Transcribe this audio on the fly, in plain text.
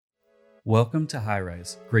Welcome to High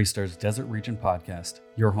Rise, Greystar's Desert Region podcast,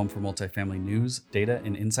 your home for multifamily news, data,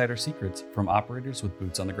 and insider secrets from operators with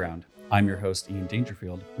boots on the ground. I'm your host, Ian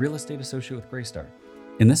Dangerfield, real estate associate with Greystar.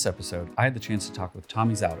 In this episode, I had the chance to talk with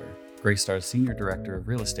Tommy Zauder, Greystar's Senior Director of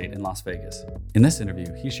Real Estate in Las Vegas. In this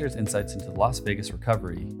interview, he shares insights into the Las Vegas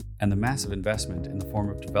recovery and the massive investment in the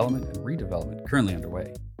form of development and redevelopment currently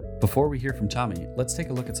underway. Before we hear from Tommy, let's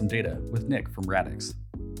take a look at some data with Nick from Radix.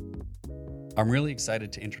 I'm really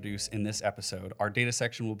excited to introduce in this episode, our data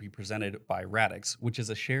section will be presented by Radix, which is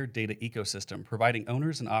a shared data ecosystem providing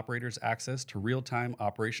owners and operators access to real-time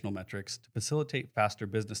operational metrics to facilitate faster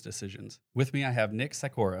business decisions. With me, I have Nick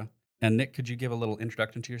Sikora. And Nick, could you give a little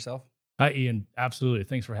introduction to yourself? Hi, Ian. Absolutely.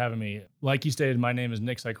 Thanks for having me. Like you stated, my name is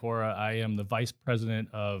Nick Sikora. I am the Vice President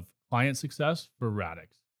of Client Success for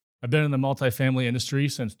Radix. I've been in the multifamily industry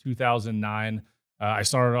since 2009. I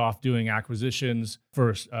started off doing acquisitions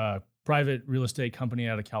for private real estate company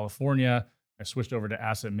out of California. I switched over to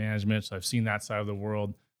asset management, so I've seen that side of the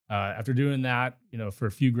world. After doing that, for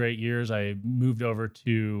a few great years, I moved over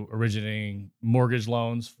to originating mortgage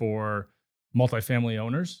loans for multifamily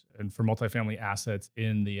owners and for multifamily assets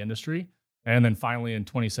in the industry. And then finally in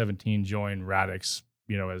 2017, joined Radix,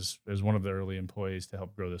 as one of the early employees to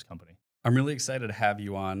help grow this company. I'm really excited to have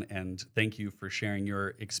you on, and thank you for sharing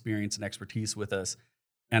your experience and expertise with us.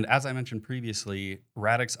 And as I mentioned previously,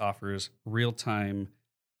 Radix offers real-time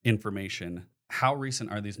information. How recent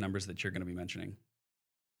are these numbers that you're going to be mentioning?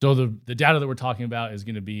 So the data that we're talking about is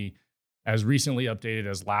going to be as recently updated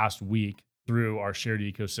as last week through our shared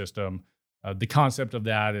ecosystem. The concept of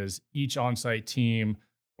that is each on-site team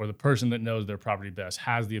or the person that knows their property best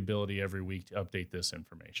has the ability every week to update this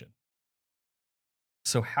information.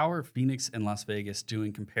 So how are Phoenix and Las Vegas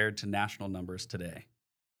doing compared to national numbers today?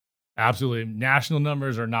 Absolutely. National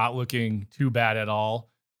numbers are not looking too bad at all,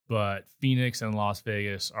 but Phoenix and Las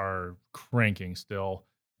Vegas are cranking still.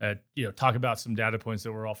 Talk about some data points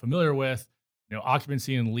that we're all familiar with.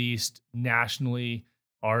 Occupancy and leased nationally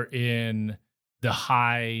are in the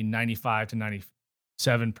high 95 to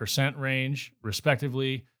 97% range,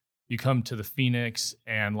 respectively. You come to the Phoenix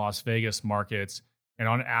and Las Vegas markets, and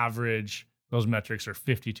on average, those metrics are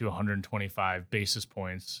 50 to 125 basis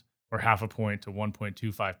points or half a point to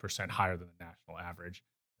 1.25% higher than the national average.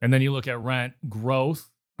 And then you look at rent growth,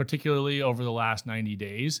 particularly over the last 90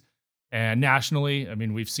 days. And nationally,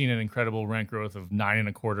 we've seen an incredible rent growth of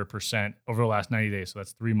 9.25% over the last 90 days. So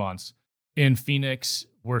that's 3 months. In Phoenix,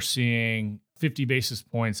 we're seeing 50 basis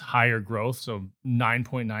points higher growth, so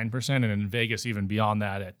 9.9%. And in Vegas, even beyond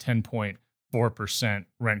that at 10.4%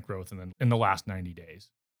 rent growth in the last 90 days.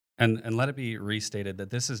 And let it be restated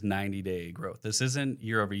that this is 90-day growth. This isn't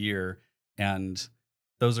year over year. And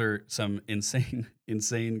those are some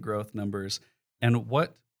insane growth numbers. And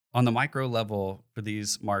what, on the micro level for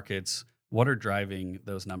these markets, what are driving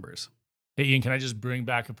those numbers? Hey, Ian, can I just bring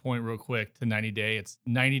back a point real quick to 90 day? It's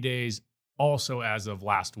 90 days also as of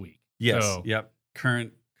last week. Yes. So, yep.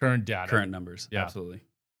 Current data. Current numbers. Yeah. Absolutely.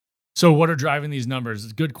 So what are driving these numbers?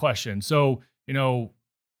 It's a good question. So,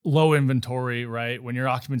 low inventory, right? When your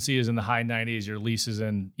occupancy is in the high 90s, your lease is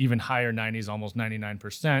in even higher 90s, almost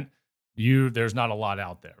 99%, there's not a lot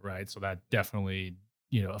out there, right? So that definitely,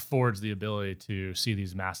 affords the ability to see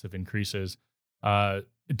these massive increases.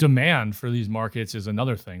 Demand for these markets is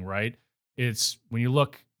another thing, right? It's when you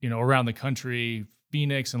look, around the country,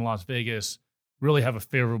 Phoenix and Las Vegas really have a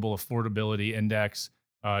favorable affordability index.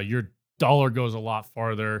 Your dollar goes a lot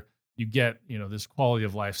farther. You get, this quality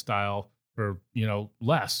of lifestyle for,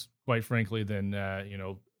 less, quite frankly, than, a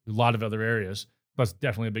lot of other areas. That's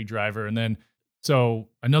definitely a big driver. And then, so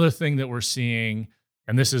another thing that we're seeing,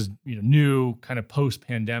 and this is, new kind of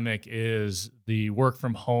post-pandemic, is the work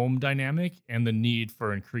from home dynamic and the need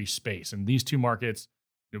for increased space. And these two markets,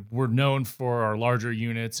 we're known for our larger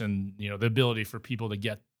units and, the ability for people to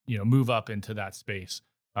get, move up into that space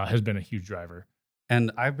has been a huge driver. And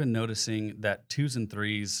I've been noticing that 2s and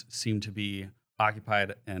 3s seem to be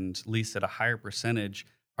occupied and leased at a higher percentage.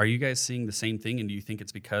 Are you guys seeing the same thing? And do you think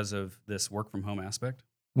it's because of this work from home aspect?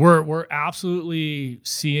 We're absolutely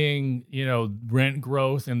seeing, rent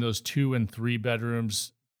growth in those 2 and 3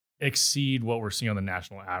 bedrooms exceed what we're seeing on the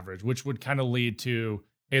national average, which would kind of lead to,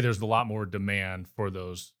 hey, there's a lot more demand for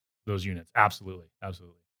those units. Absolutely.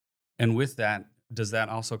 And with that, does that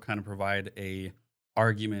also kind of provide a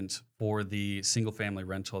argument for the single family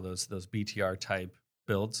rental, those BTR type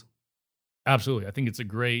builds? Absolutely. I think it's a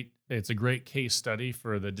great case study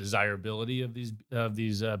for the desirability of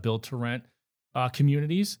these build to rent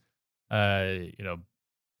communities.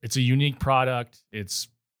 It's a unique product. It's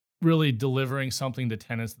really delivering something to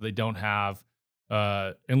tenants that they don't have.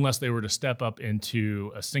 unless they were to step up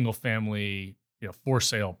into a single family, for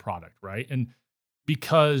sale product, right? And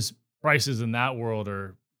because prices in that world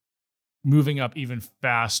are moving up even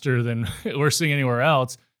faster than we're seeing anywhere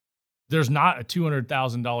else, there's not a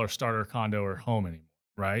 $200,000 starter condo or home anymore,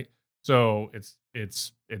 right? So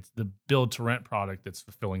it's the build to rent product that's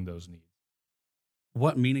fulfilling those needs.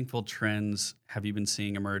 What meaningful trends have you been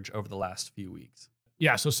seeing emerge over the last few weeks?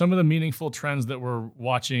 Yeah, so some of the meaningful trends that we're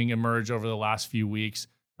watching emerge over the last few weeks,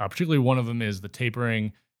 particularly one of them is the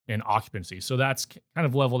tapering in occupancy. So that's kind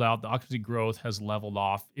of leveled out. The occupancy growth has leveled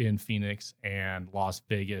off in Phoenix and Las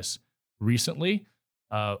Vegas recently.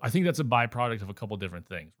 I think that's a byproduct of a couple different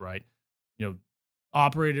things, right?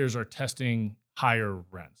 Operators are testing higher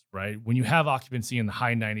rents, right? When you have occupancy in the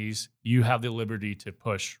high 90s, you have the liberty to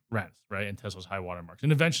push rents, right? And test those high watermarks.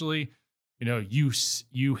 And eventually,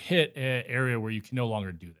 you hit an area where you can no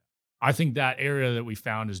longer do that. I think that area that we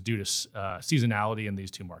found is due to seasonality in these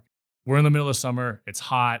two markets. We're in the middle of summer. It's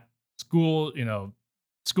hot. School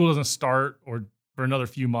doesn't start or for another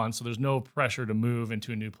few months. So there's no pressure to move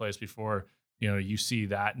into a new place before, you see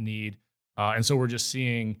that need. And so we're just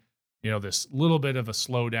seeing, this little bit of a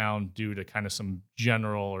slowdown due to kind of some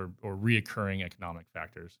general or reoccurring economic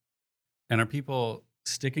factors. And are people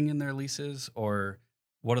sticking in their leases, or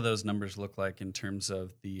what do those numbers look like in terms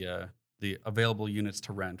of the available units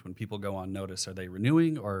to rent when people go on notice? Are they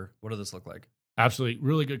renewing, or what does this look like? Absolutely.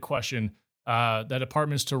 Really good question. That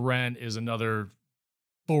apartments to rent is another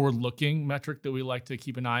forward-looking metric that we like to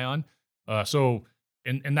keep an eye on.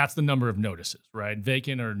 And that's the number of notices, right?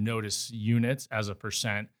 Vacant or notice units as a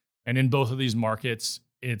percent. And in both of these markets,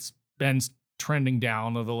 it's been trending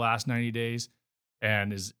down over the last 90 days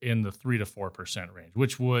and is in the 3 to 4% range,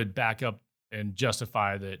 which would back up and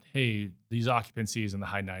justify that, hey, these occupancies in the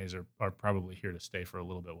high 90s are probably here to stay for a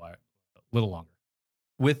little longer.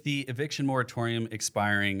 With the eviction moratorium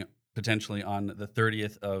expiring potentially on the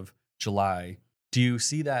 30th of July, do you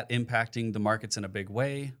see that impacting the markets in a big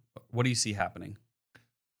way? What do you see happening?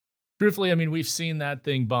 Truthfully, we've seen that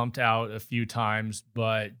thing bumped out a few times,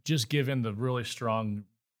 but just given the really strong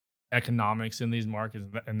economics in these markets,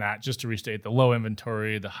 and that, just to restate, the low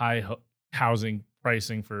inventory, the high housing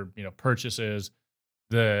pricing for purchases,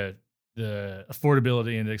 the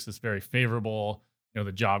affordability index that's very favorable,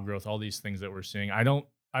 the job growth, all these things that we're seeing. I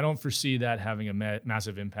don't foresee that having a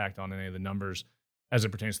massive impact on any of the numbers as it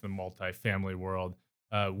pertains to the multifamily world.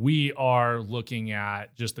 We are looking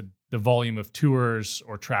at just the volume of tours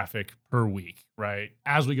or traffic per week, right?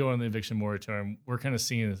 As we go into the eviction moratorium, we're kind of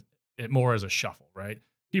seeing it more as a shuffle, right?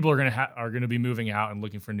 People are going to be moving out and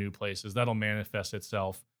looking for new places. That'll manifest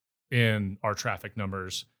itself in our traffic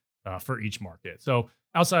numbers for each market. So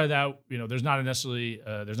outside of that, there's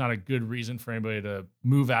not a good reason for anybody to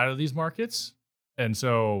move out of these markets, and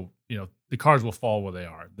so the cars will fall where they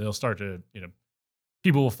are. They'll start to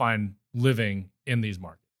people will find living in these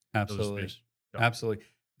markets. Absolutely. Absolutely.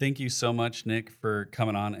 Thank you so much, Nick, for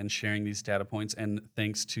coming on and sharing these data points. And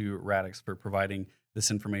thanks to Radix for providing this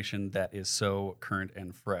information that is so current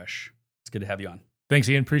and fresh. It's good to have you on. Thanks,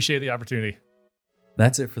 Ian. Appreciate the opportunity.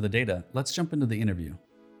 That's it for the data. Let's jump into the interview.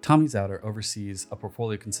 Tommy Zauder oversees a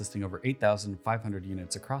portfolio consisting of over 8,500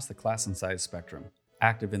 units across the class and size spectrum.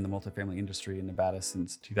 Active in the multifamily industry in Nevada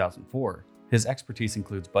since 2004, his expertise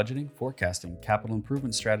includes budgeting, forecasting, capital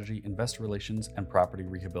improvement strategy, investor relations, and property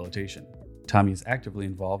rehabilitation. Tommy is actively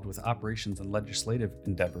involved with operations and legislative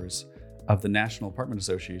endeavors of the National Apartment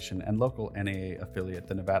Association and local NAA affiliate,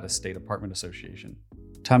 the Nevada State Apartment Association.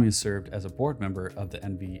 Tommy has served as a board member of the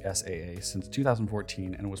NVSAA since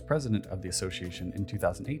 2014 and was president of the association in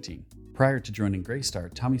 2018. Prior to joining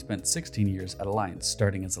Greystar, Tommy spent 16 years at Alliance,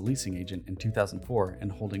 starting as a leasing agent in 2004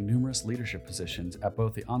 and holding numerous leadership positions at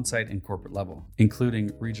both the on-site and corporate level,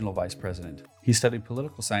 including regional vice president. He studied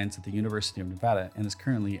political science at the University of Nevada and is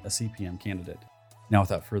currently a CPM candidate. Now,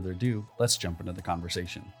 without further ado, let's jump into the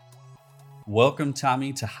conversation. Welcome,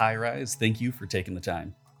 Tommy, to High Rise. Thank you for taking the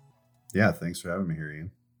time. Yeah, thanks for having me here,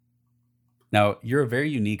 Ian. Now, you're a very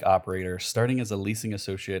unique operator, starting as a leasing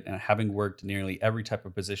associate and having worked nearly every type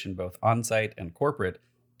of position, both on-site and corporate,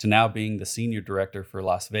 to now being the senior director for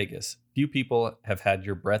Las Vegas. Few people have had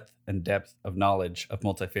your breadth and depth of knowledge of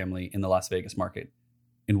multifamily in the Las Vegas market.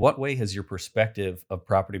 In what way has your perspective of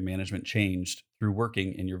property management changed through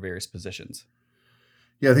working in your various positions?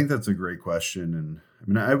 Yeah, I think that's a great question.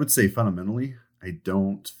 And I would say fundamentally, I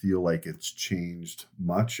don't feel like it's changed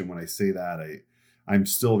much. And when I say that, I'm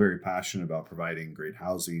still very passionate about providing great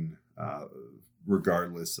housing,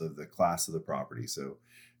 regardless of the class of the property. So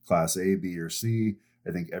class A, B, or C,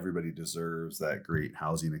 I think everybody deserves that great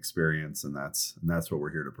housing experience. And that's what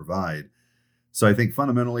we're here to provide. So I think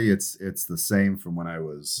fundamentally it's the same from when I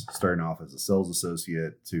was starting off as a sales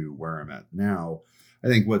associate to where I'm at now. I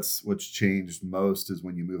think what's changed most is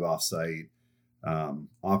when you move off site,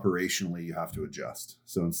 operationally you have to adjust.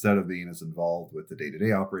 So instead of being as involved with the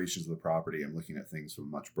day-to-day operations of the property, I'm looking at things from a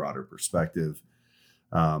much broader perspective.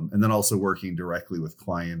 And then also working directly with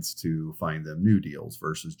clients to find them new deals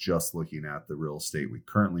versus just looking at the real estate we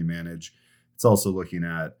currently manage. It's also looking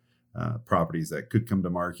at properties that could come to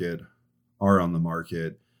market, are on the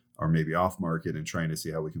market, or maybe off market, and trying to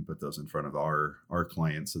see how we can put those in front of our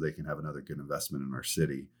clients so they can have another good investment in our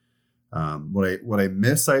city. What I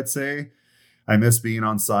miss, I'd say, I miss being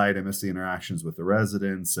on site. I miss the interactions with the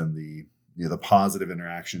residents and the positive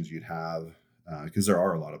interactions you'd have, because there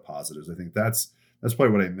are a lot of positives. I think that's probably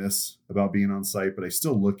what I miss about being on site, but I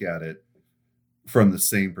still look at it from the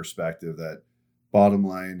same perspective that bottom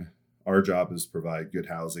line, our job is to provide good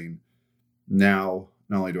housing. Now,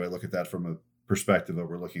 not only do I look at that from a perspective of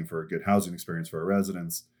we're looking for a good housing experience for our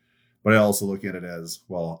residents, but I also look at it as,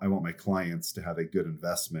 well, I want my clients to have a good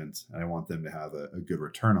investment, and I want them to have a good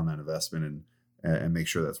return on that investment and make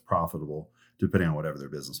sure that's profitable, depending on whatever their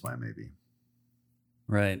business plan may be.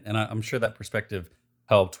 Right. And I'm sure that perspective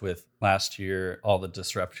helped with last year, all the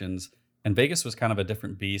disruptions. And Vegas was kind of a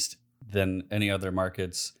different beast than any other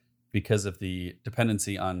markets because of the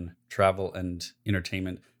dependency on travel and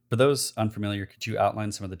entertainment. For those unfamiliar, could you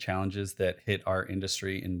outline some of the challenges that hit our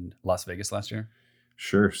industry in Las Vegas last year?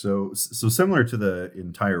 Sure. So similar to the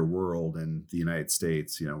entire world and the United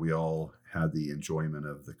States, we all had the enjoyment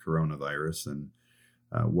of the coronavirus and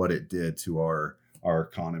what it did to our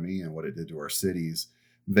economy and what it did to our cities.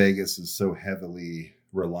 Vegas is so heavily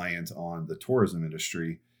reliant on the tourism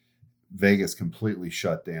industry. Vegas completely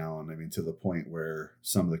shut down. I mean, to the point where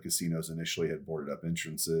some of the casinos initially had boarded up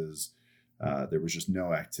entrances. There was just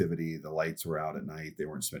no activity. The lights were out at night. They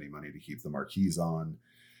weren't spending money to keep the marquees on.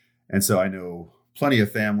 And so I know plenty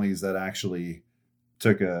of families that actually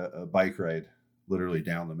took a bike ride literally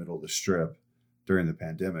down the middle of the strip during the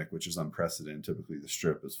pandemic, which is unprecedented. Typically the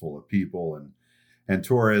strip is full of people and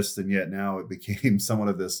tourists, and yet now it became somewhat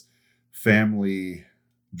of this family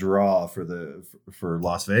draw for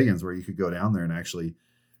Las Vegans, where you could go down there and actually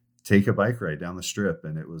take a bike ride down the strip,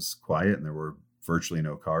 and it was quiet and there were virtually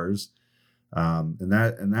no cars. And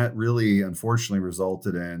that really unfortunately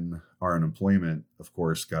resulted in our unemployment, of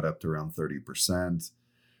course, got up to around 30%.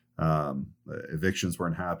 Evictions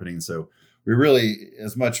weren't happening. So we really,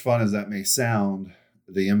 as much fun as that may sound,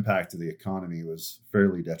 the impact of the economy was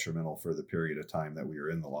fairly detrimental for the period of time that we were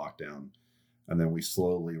in the lockdown. And then we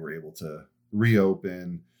slowly were able to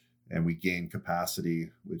reopen, and we gained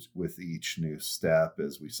capacity with each new step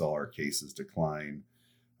as we saw our cases decline.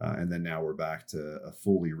 And then now we're back to a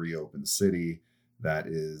fully reopened city that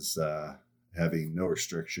is having no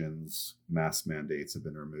restrictions. Mask mandates have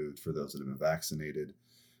been removed for those that have been vaccinated.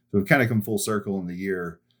 So we've kind of come full circle in the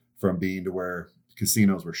year from being to where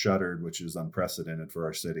casinos were shuttered, which is unprecedented for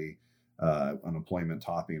our city, unemployment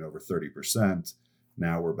topping over 30%.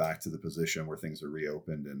 Now we're back to the position where things are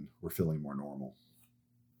reopened and we're feeling more normal.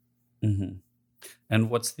 Mm-hmm. And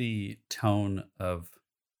what's the tone of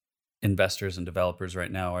investors and developers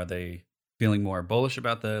right now? Are they feeling more bullish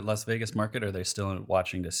about the Las Vegas market? Or are they still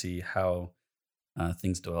watching to see how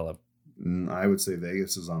things develop? I would say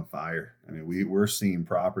Vegas is on fire. I mean, we're seeing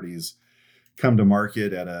properties come to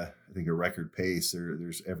market at I think a record pace.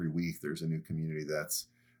 There's every week there's a new community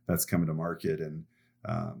that's coming to market, and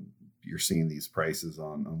you're seeing these prices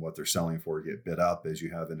on what they're selling for get bid up as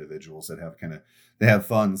you have individuals that have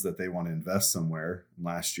funds that they want to invest somewhere.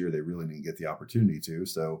 Last year they really didn't get the opportunity to,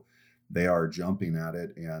 so they are jumping at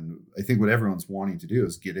it. And I think what everyone's wanting to do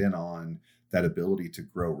is get in on that ability to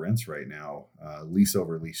grow rents right now. Lease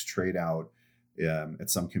over lease trade out at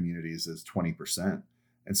some communities is 20%.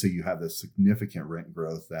 And so you have this significant rent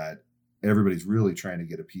growth that everybody's really trying to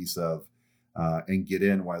get a piece of and get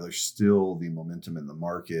in while there's still the momentum in the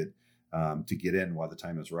market, to get in while the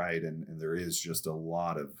time is right. And there is just a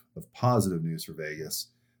lot of positive news for Vegas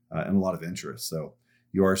and a lot of interest. So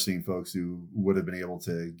you are seeing folks who would have been able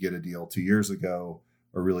to get a deal 2 years ago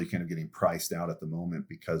are really kind of getting priced out at the moment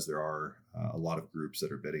because there are a lot of groups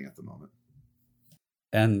that are bidding at the moment.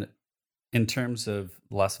 And in terms of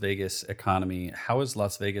Las Vegas economy, how is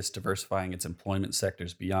Las Vegas diversifying its employment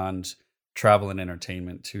sectors beyond travel and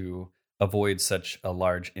entertainment to avoid such a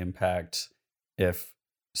large impact if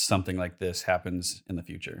something like this happens in the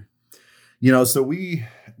future? So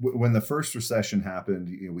when the first recession happened,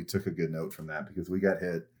 we took a good note from that because we got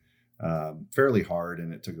hit fairly hard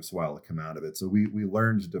and it took us a while to come out of it. So we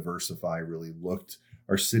learned to diversify, really looked,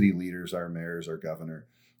 our city leaders, our mayors, our governor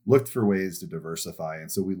looked for ways to diversify.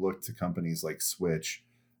 And so we looked to companies like Switch,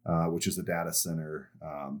 which is a data center,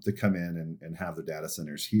 to come in and have the data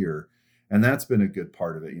centers here. And that's been a good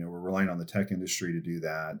part of it. We're relying on the tech industry to do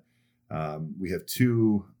that. We have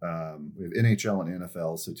we have NHL and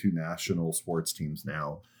NFL, so 2 national sports teams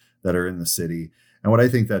now that are in the city. And what I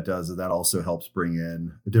think that does is that also helps bring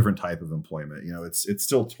in a different type of employment. It's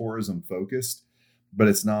still tourism focused, but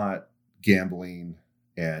it's not gambling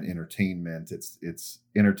and entertainment. It's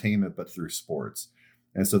entertainment, but through sports.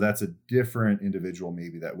 And so that's a different individual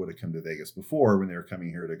maybe that would have come to Vegas before when they were coming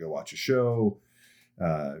here to go watch a show,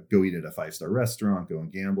 go eat at a 5-star restaurant, go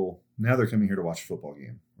and gamble. Now they're coming here to watch a football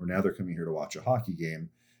game, or now they're coming here to watch a hockey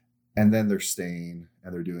game. And then they're staying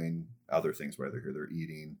and they're doing other things while they're here. They're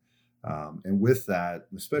eating. And with that,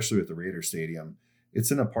 especially with the Raider Stadium,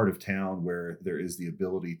 it's in a part of town where there is the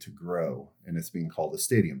ability to grow, and it's being called the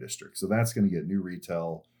Stadium District. So that's going to get new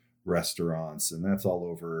retail, restaurants, and that's all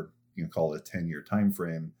over, call it a 10-year time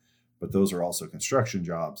frame. But those are also construction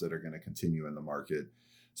jobs that are going to continue in the market.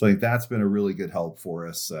 So I think that's been a really good help for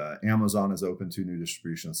us. Amazon has opened 2 new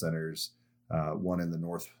distribution centers, one in the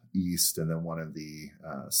northeast and then one in the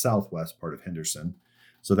southwest part of Henderson.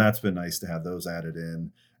 So that's been nice to have those added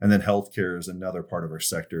in. And then healthcare is another part of our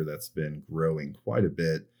sector that's been growing quite a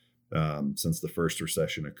bit since the first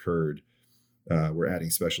recession occurred. We're adding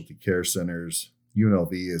specialty care centers.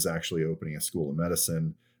 UNLV is actually opening a school of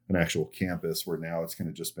medicine, an actual campus where now it's kind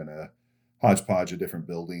of just been a hodgepodge of different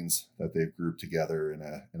buildings that they've grouped together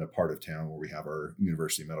in a part of town where we have our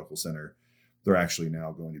University Medical Center. They're actually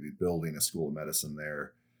now going to be building a school of medicine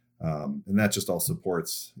there. And that just all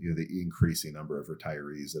supports the increasing number of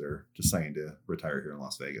retirees that are deciding to retire here in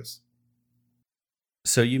Las Vegas.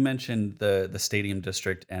 So you mentioned the Stadium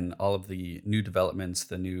District and all of the new developments,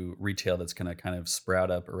 the new retail that's going to kind of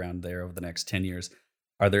sprout up around there over the next 10 years.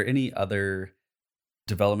 Are there any other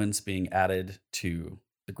developments being added to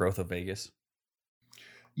the growth of Vegas?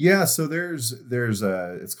 Yeah, so there's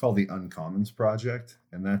it's called the Uncommons Project,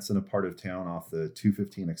 and that's in a part of town off the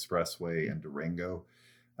 215 Expressway in Durango.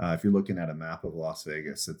 If you're looking at a map of Las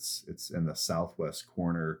Vegas, it's in the southwest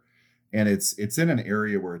corner, and it's in an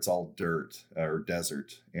area where it's all dirt or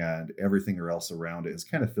desert, and everything else around it is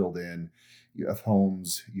kind of filled in. You have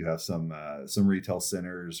homes, you have some retail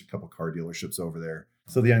centers, a couple car dealerships over there.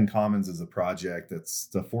 So the Uncommons is a project that's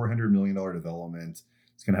a $400 million development.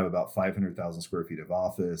 It's going to have about 500,000 square feet of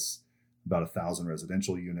office, about 1,000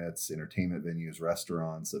 residential units, entertainment venues,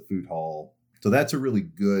 restaurants, a food hall. So that's a really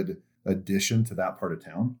good addition to that part of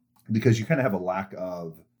town because you kind of have a lack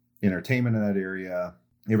of entertainment in that area.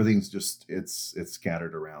 Everything's just, it's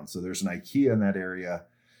scattered around. So there's an IKEA in that area.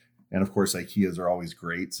 And of course, IKEAs are always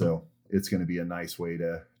great. So it's going to be a nice way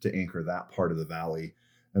to anchor that part of the valley.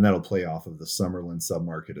 And that'll play off of the Summerlin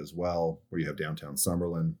submarket as well, where you have downtown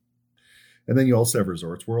Summerlin. And then you also have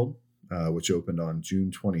Resorts World, which opened on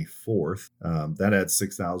June 24th. That adds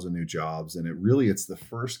 6,000 new jobs. And it's the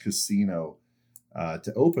first casino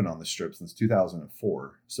to open on the Strip since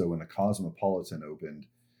 2004. So when the Cosmopolitan opened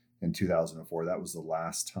in 2004, that was the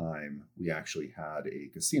last time we actually had a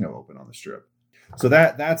casino open on the Strip. So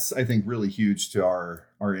that's, I think, really huge to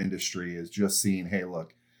our industry, is just seeing, hey,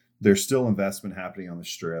 look, there's still investment happening on the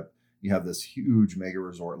Strip. You have this huge mega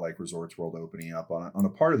resort like Resorts World opening up on a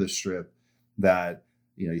part of the Strip that,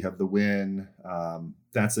 you have the Wynn.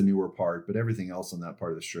 That's a newer part, but everything else on that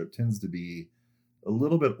part of the Strip tends to be a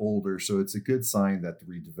little bit older. So it's a good sign that the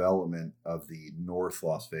redevelopment of the North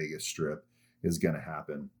Las Vegas Strip is going to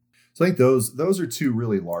happen. So I think those are 2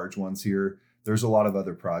 really large ones here. There's a lot of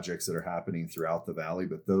other projects that are happening throughout the valley,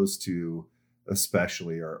 but those 2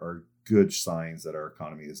 especially are good signs that our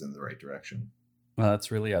economy is in the right direction. Well,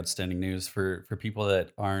 that's really outstanding news for people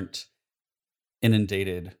that aren't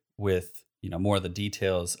inundated with, more of the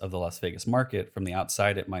details of the Las Vegas market. From the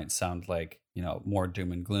outside, it might sound like, more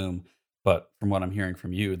doom and gloom. But from what I'm hearing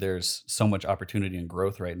from you, there's so much opportunity and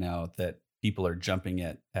growth right now that people are jumping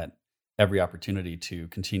at every opportunity to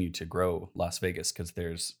continue to grow Las Vegas because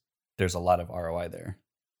there's a lot of ROI there.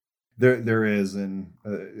 There is, and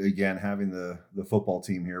again, having the football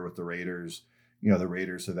team here with the Raiders, the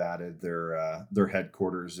Raiders have added their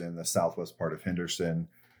headquarters in the southwest part of Henderson.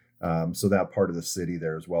 So that part of the city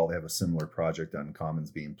there as well, they have a similar project on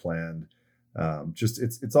Commons being planned.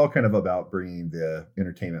 It's all kind of about bringing the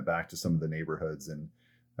entertainment back to some of the neighborhoods and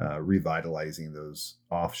revitalizing those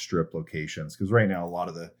off-strip locations. Because right now, a lot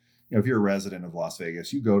of the, if you're a resident of Las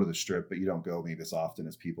Vegas, you go to the Strip, but you don't go maybe as often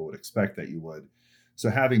as people would expect that you would. So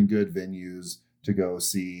having good venues to go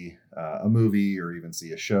see a movie or even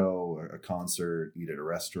see a show, or a concert, eat at a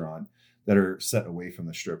restaurant that are set away from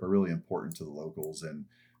the Strip are really important to the locals. And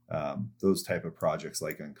those type of projects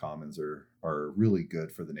like Uncommons are really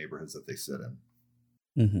good for the neighborhoods that they sit in.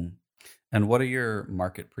 Mm-hmm. And what are your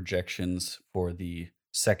market projections for the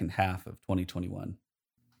second half of 2021?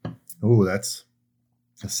 Oh, that's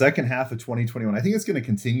the second half of 2021. I think it's going to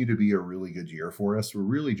continue to be a really good year for us. We're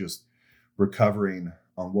really just recovering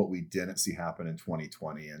on what we didn't see happen in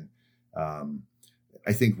 2020. And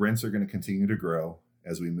I think rents are going to continue to grow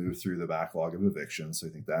as we move through the backlog of evictions. So I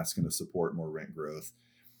think that's going to support more rent growth.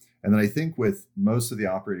 And then I think with most of the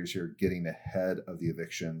operators here getting ahead of the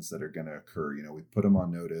evictions that are going to occur, we put them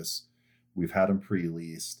on notice, we've had them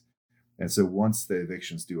pre-leased. And so once the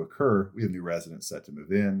evictions do occur, we have new residents set to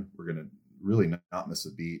move in. We're going to really not miss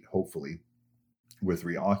a beat, hopefully, with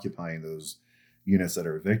reoccupying those units that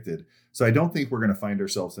are evicted. So I don't think we're going to find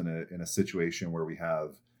ourselves in a situation where we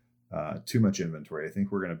have too much inventory. I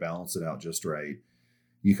think we're going to balance it out just right.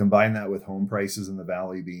 You combine that with home prices in the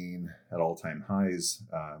valley being at all-time highs,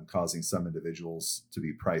 causing some individuals to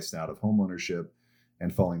be priced out of homeownership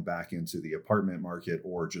and falling back into the apartment market,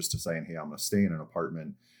 or just deciding, hey, I'm going to stay in an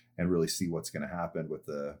apartment and really see what's going to happen with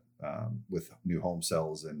the with new home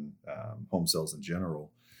sales and home sales in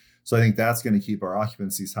general. So I think that's going to keep our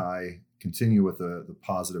occupancies high, continue with the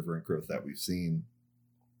positive rent growth that we've seen.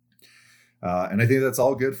 And I think that's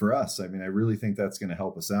all good for us. I mean, I really think that's going to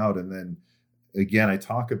help us out. And then again, I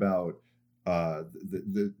talk about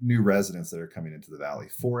the new residents that are coming into the valley.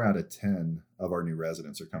 4 out of 10 of our new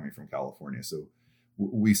residents are coming from California. So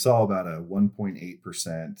we saw about a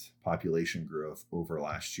 1.8% population growth over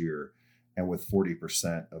last year. And with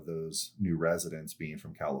 40% of those new residents being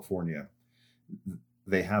from California,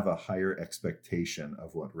 they have a higher expectation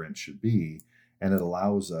of what rent should be. And it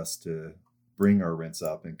allows us to bring our rents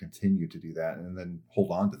up and continue to do that, and then hold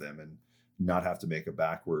on to them and not have to make a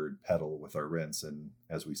backward pedal with our rents. And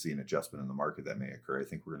as we see an adjustment in the market that may occur, I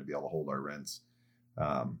think we're going to be able to hold our rents.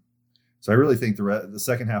 So I really think the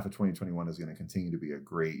second half of 2021 is going to continue to be a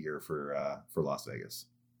great year for Las Vegas.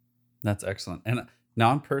 That's excellent. And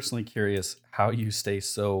now I'm personally curious how you stay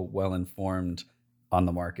so well informed on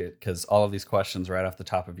the market, because all of these questions right off the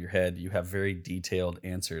top of your head, you have very detailed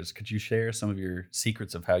answers. Could you share some of your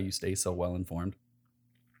secrets of how you stay so well informed?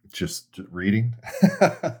 Just reading.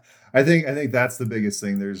 I think that's the biggest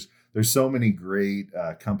thing. There's so many great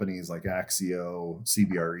companies like Axio,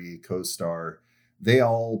 CBRE, CoStar. They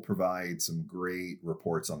all provide some great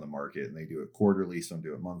reports on the market, and they do it quarterly. Some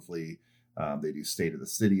do it monthly. They do state of the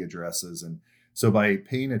city addresses. And so by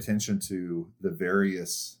paying attention to the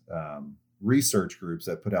various research groups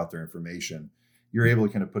that put out their information, you're able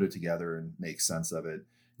to kind of put it together and make sense of it.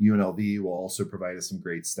 UNLV will also provide us some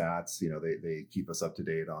great stats. They keep us up to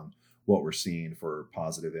date on what we're seeing for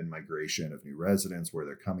positive in-migration of new residents, where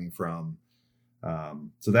they're coming from.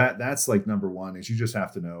 So that's like number one, is you just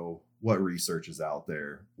have to know what research is out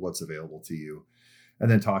there, what's available to you, and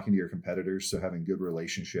then talking to your competitors. So having good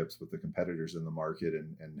relationships with the competitors in the market,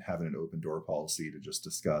 and having an open door policy to just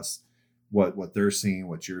discuss what they're seeing,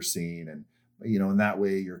 what you're seeing. And, in that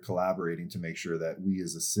way you're collaborating to make sure that we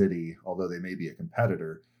as a city, although they may be a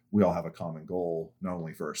competitor, we all have a common goal, not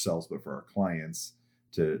only for ourselves, but for our clients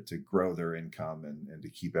to grow their income and to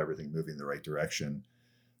keep everything moving in the right direction.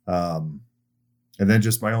 And then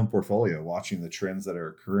just my own portfolio, watching the trends that are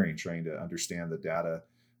occurring, trying to understand the data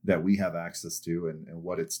that we have access to and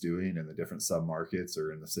what it's doing in the different submarkets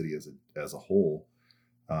or in the city as a whole.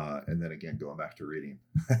 And then again, going back to reading.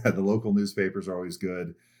 The local newspapers are always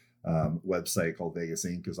good. Website called Vegas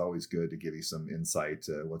Inc. is always good to give you some insight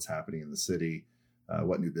to what's happening in the city,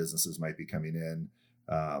 what new businesses might be coming in.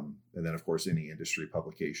 And then, of course, any industry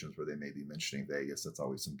publications where they may be mentioning Vegas, that's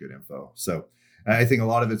always some good info. So I think a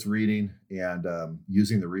lot of it's reading and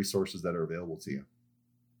using the resources that are available to you.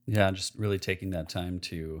 Yeah, just really taking that time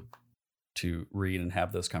to read and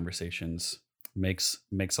have those conversations makes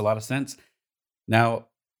a lot of sense. Now,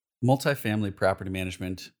 multifamily property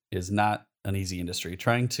management is not an easy industry.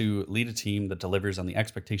 Trying to lead a team that delivers on the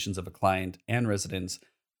expectations of a client and residents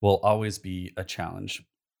will always be a challenge.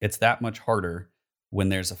 It's that much harder when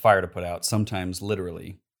there's a fire to put out, sometimes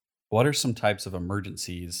literally. What are some types of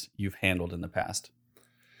emergencies you've handled in the past?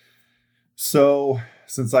 So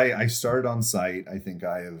since I started on site, I think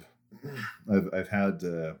I've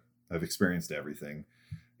experienced everything.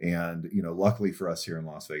 And, luckily for us here in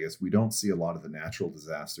Las Vegas, we don't see a lot of the natural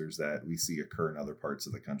disasters that we see occur in other parts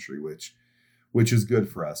of the country, which is good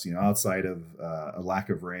for us. Outside of a lack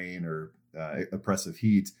of rain or oppressive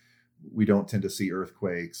heat, we don't tend to see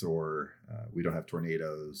earthquakes, or we don't have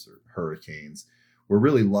tornadoes or hurricanes. We're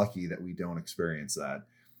really lucky that we don't experience that.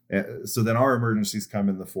 So then our emergencies come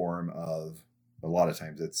in the form of, a lot of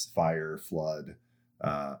times it's fire, flood,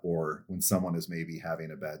 or when someone is maybe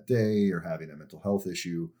having a bad day or having a mental health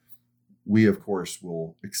issue, we of course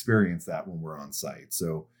will experience that when we're on site.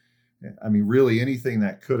 So, I mean, really anything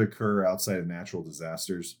that could occur outside of natural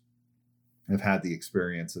disasters, I've had the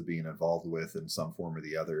experience of being involved with in some form or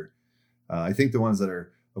the other. I think the ones that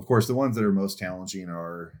are, of course, the ones that are most challenging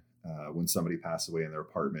are when somebody passes away in their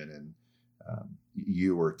apartment and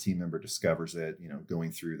you or a team member discovers it,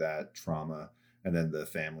 going through that trauma, and then the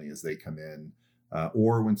family as they come in,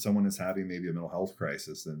 or when someone is having maybe a mental health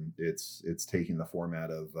crisis and it's taking the format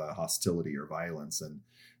of hostility or violence,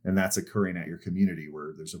 and that's occurring at your community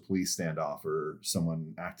where there's a police standoff or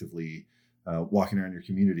someone actively walking around your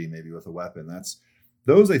community, maybe with a weapon.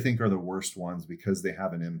 Those I think are the worst ones because they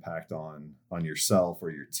have an impact on yourself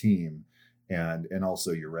or your team and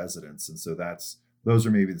also your residents. And so those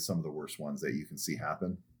are maybe some of the worst ones that you can see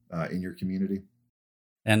happen in your community.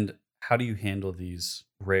 And how do you handle these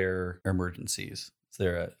rare emergencies? Is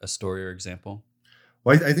there a story or example?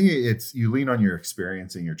 Well, I think you lean on your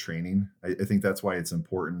experience and your training. I think that's why it's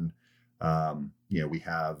important.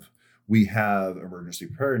 We have emergency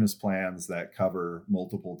preparedness plans that cover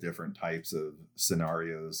multiple different types of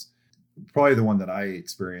scenarios. Probably the one that I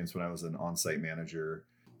experienced when I was an on-site manager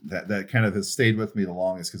that kind of has stayed with me the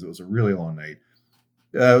longest because it was a really long night.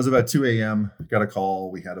 It was about 2 a.m. Got a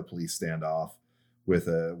call. We had a police standoff with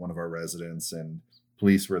one of our residents, and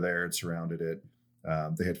police were there and surrounded it.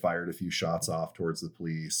 They had fired a few shots off towards the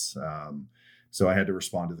police. So I had to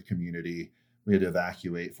respond to the community. We had to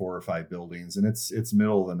evacuate 4 or 5 buildings, and it's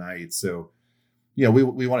middle of the night. So, we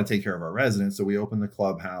want to take care of our residents. So we opened the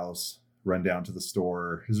clubhouse, run down to the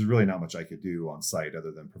store. There's really not much I could do on site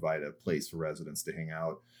other than provide a place for residents to hang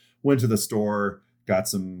out. Went to the store, got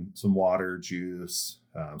some water, juice,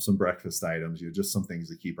 some breakfast items, just some things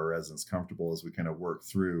to keep our residents comfortable as we kind of work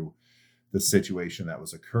through the situation that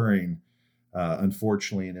was occurring.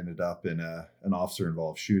 Unfortunately, it ended up in an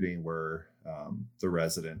officer-involved shooting where the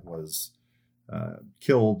resident was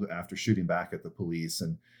killed after shooting back at the police.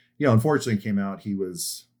 And, unfortunately came out, he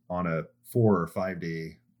was on a 4 or 5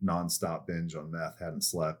 day nonstop binge on meth, hadn't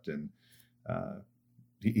slept. And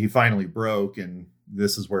he finally broke, and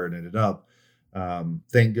this is where it ended up.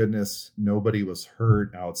 Thank goodness nobody was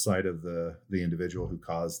hurt outside of the individual who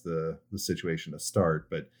caused the situation to start.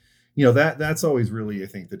 But, that's always really, I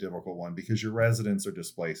think, the difficult one because your residents are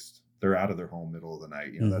displaced. They're out of their home middle of the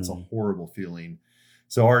night. That's a horrible feeling.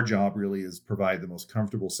 So our job really is provide the most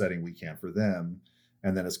comfortable setting we can for them.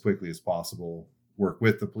 And then as quickly as possible, work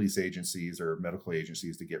with the police agencies or medical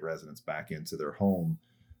agencies to get residents back into their home.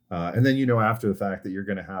 And then, after the fact that you're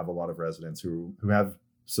going to have a lot of residents who have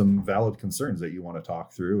some valid concerns that you want to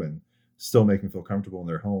talk through and still make them feel comfortable in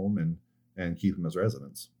their home and keep them as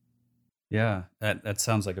residents. Yeah, that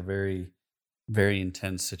sounds like a very, very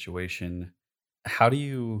intense situation. How do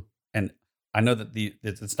you, and I know that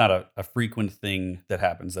it's not a frequent thing that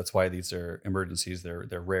happens. That's why these are emergencies. They're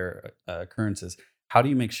rare occurrences. How do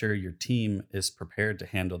you make sure your team is prepared to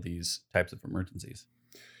handle these types of emergencies?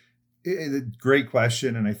 Great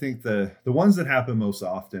question. And I think the ones that happen most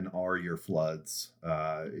often are your floods,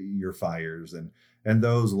 your fires, and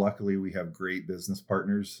those, luckily, we have great business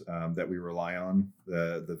partners that we rely on,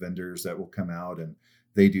 the vendors that will come out and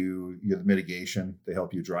they do mitigation. They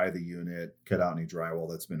help you dry the unit, cut out any drywall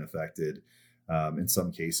that's been affected. In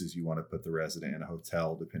some cases, you want to put the resident in a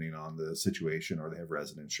hotel, depending on the situation, or they have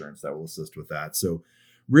resident insurance that will assist with that. So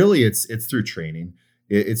really, it's through training.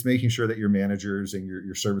 It's making sure that your managers and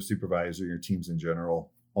your service supervisor, your teams in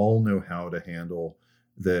general, all know how to handle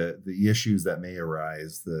the issues that may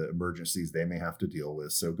arise, the emergencies they may have to deal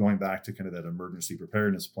with. So going back to kind of that emergency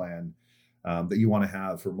preparedness plan that you want to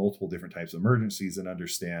have for multiple different types of emergencies and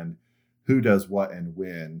understand who does what and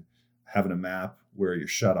when, having a map where your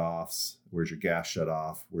shutoffs, where's your gas shut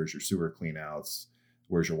off, where's your sewer cleanouts,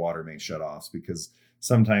 where's your water main shutoffs, because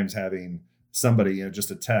sometimes having somebody,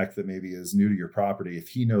 just a tech that maybe is new to your property, if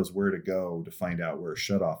he knows where to go to find out where a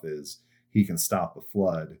shutoff is, he can stop a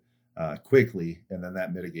flood quickly, and then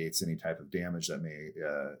that mitigates any type of damage that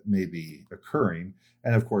may be occurring.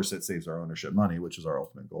 And of course, it saves our ownership money, which is our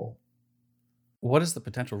ultimate goal. What is the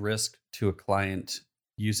potential risk to a client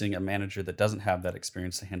using a manager that doesn't have that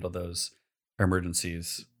experience to handle those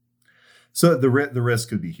emergencies? So the risk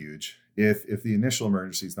could be huge. If the initial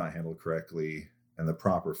emergency is not handled correctly and the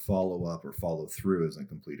proper follow-up or follow-through isn't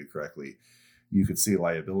completed correctly, you could see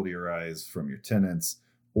liability arise from your tenants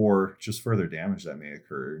or just further damage that may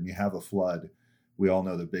occur. And you have a flood, we all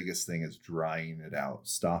know the biggest thing is drying it out,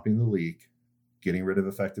 stopping the leak, getting rid of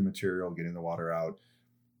affected material, getting the water out,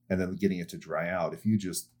 and then getting it to dry out. If you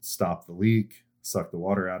just stop the leak, suck the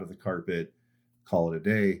water out of the carpet, call it a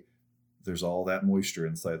day, there's all that moisture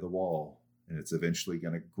inside the wall, and it's eventually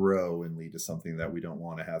going to grow and lead to something that we don't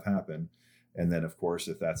want to have happen. And then, of course,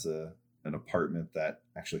 if that's an apartment that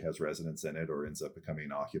actually has residents in it or ends up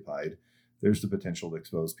becoming occupied, there's the potential to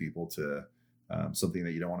expose people to something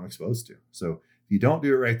that you don't want them exposed to. So if you don't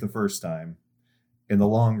do it right the first time, in the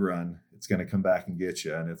long run, it's going to come back and get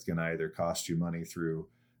you, and it's going to either cost you money through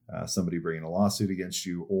somebody bringing a lawsuit against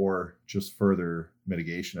you, or just further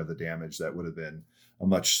mitigation of the damage that would have been a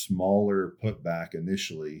much smaller putback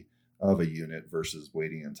initially of a unit versus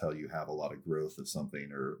waiting until you have a lot of growth of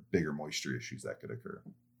something or bigger moisture issues that could occur.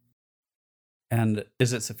 And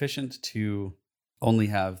is it sufficient to only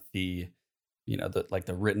have the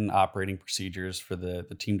written operating procedures for the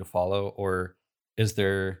team to follow, or is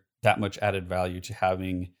there that much added value to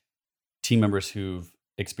having team members who've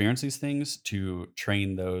experienced these things to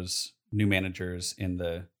train those new managers in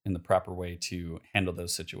the proper way to handle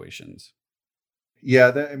those situations?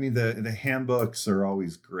 Yeah, the handbooks are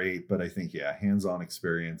always great, but I think, hands-on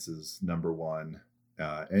experience is number one.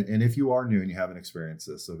 And if you are new and you haven't experienced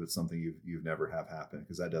this, so if it's something you've never have happen,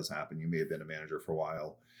 because that does happen, you may have been a manager for a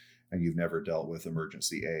while and you've never dealt with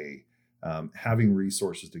emergency A, having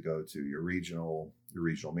resources to go to, your regional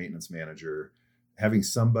maintenance manager, having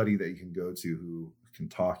somebody that you can go to who can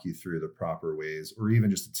talk you through the proper ways, or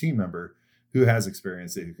even just a team member who has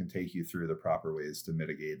experienced it, who can take you through the proper ways to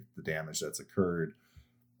mitigate the damage that's occurred,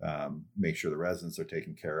 make sure the residents are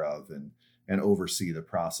taken care of, and oversee the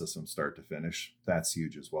process from start to finish. That's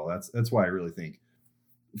huge as well. That's why I really think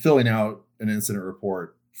filling out an incident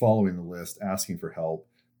report, following the list, asking for help,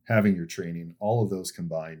 having your training, all of those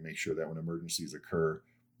combined, make sure that when emergencies occur,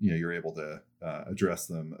 you're able to address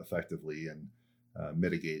them effectively and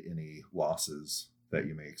mitigate any losses that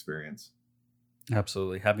you may experience.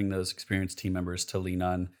 Absolutely. Having those experienced team members to lean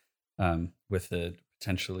on with the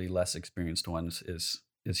potentially less experienced ones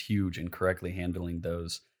is huge in correctly handling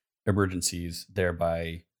those emergencies,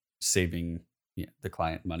 thereby saving the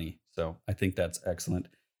client money. So I think that's excellent.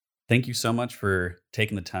 Thank you so much for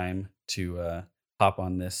taking the time to hop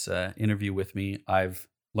on this interview with me. I've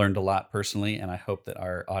learned a lot personally, and I hope that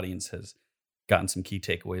our audience has gotten some key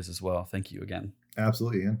takeaways as well. Thank you again.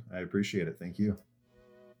 Absolutely, Ian. I appreciate it. Thank you.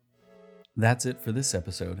 That's it for this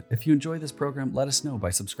episode. If you enjoy this program, let us know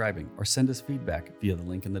by subscribing or send us feedback via the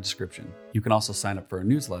link in the description. You can also sign up for our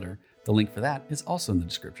newsletter. The link for that is also in the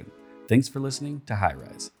description. Thanks for listening to High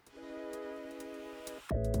Rise.